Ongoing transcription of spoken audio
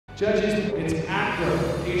Judges, it's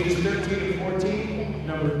Acro, ages 13 to 14,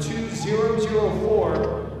 number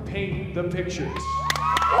 2004, Paint the Pictures.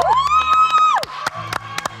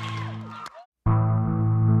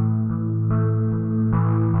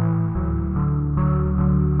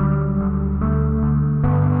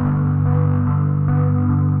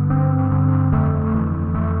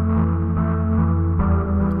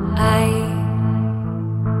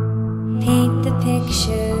 Paint the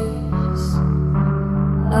pictures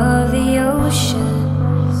of the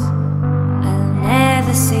oceans I'll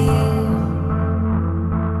never see.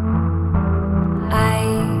 I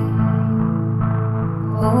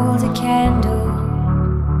hold a candle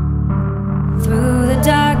through the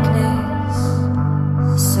darkness,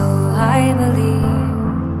 so I believe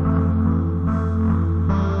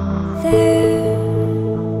there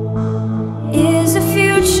is a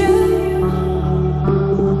future.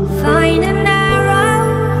 Find an arrow,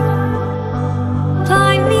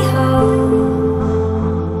 find me home.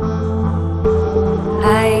 I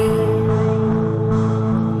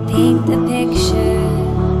paint the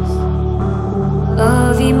pictures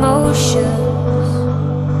of emotions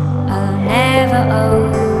I'll never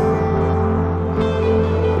own.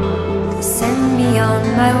 Send me on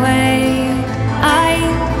my way,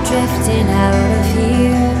 I'm drifting out of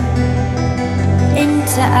here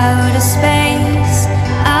into outer space.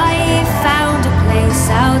 I found a place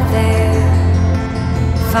out there.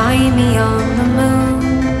 Find me on the moon,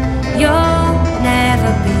 you'll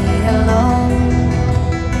never be alone.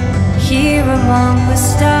 Here among the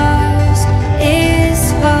stars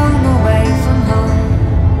is home away from home.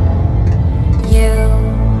 You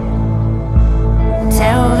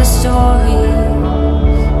tell the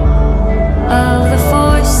stories of the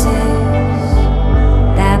forces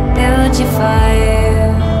that build your fire.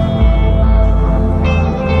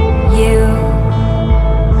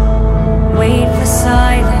 Wait for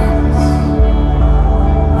silence,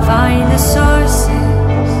 find the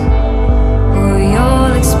sources, or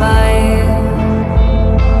you'll expire.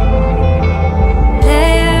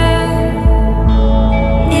 There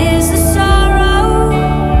is the sorrow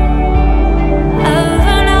of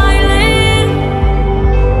an island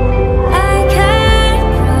I can't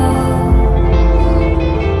cross.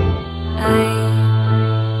 I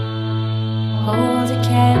hold a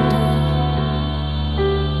candle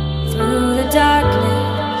through the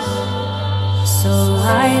darkness, so I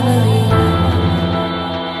believe.